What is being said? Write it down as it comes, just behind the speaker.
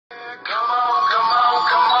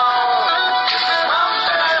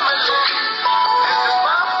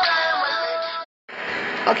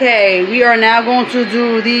Okay, we are now going to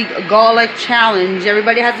do the garlic challenge.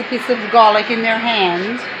 Everybody has a piece of garlic in their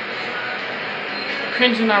hand.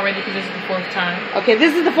 Cringing already because this is the 4th time. Okay,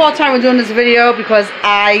 this is the 4th time we're doing this video because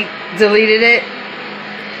I deleted it.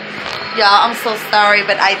 Y'all, I'm so sorry,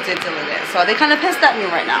 but I did delete it. So they kind of pissed at me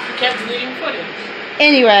right now. You kept deleting footage.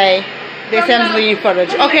 Anyway, they said I'm deleting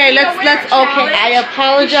footage. Okay, okay, I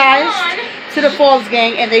apologize to the Forbes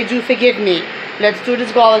gang and they do forgive me. Let's do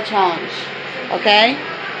this garlic challenge. Okay?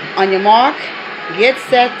 On your mark, get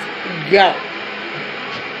set, go.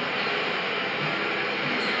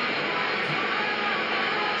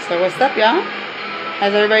 So what's up, y'all?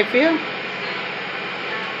 How's everybody feel?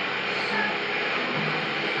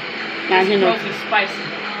 It's mostly spicy.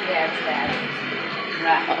 Yeah, it's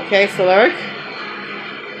bad. Okay, Slurk.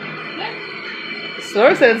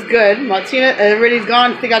 Slurk said it's good. Martina, everybody's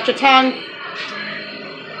gone. Stick out your tongue.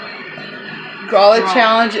 Garlic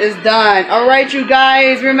challenge is done. Alright, you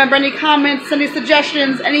guys. Remember, any comments, any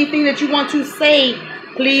suggestions, anything that you want to say,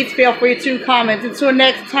 please feel free to comment. Until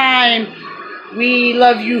next time, we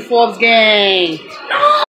love you, Forbes gang.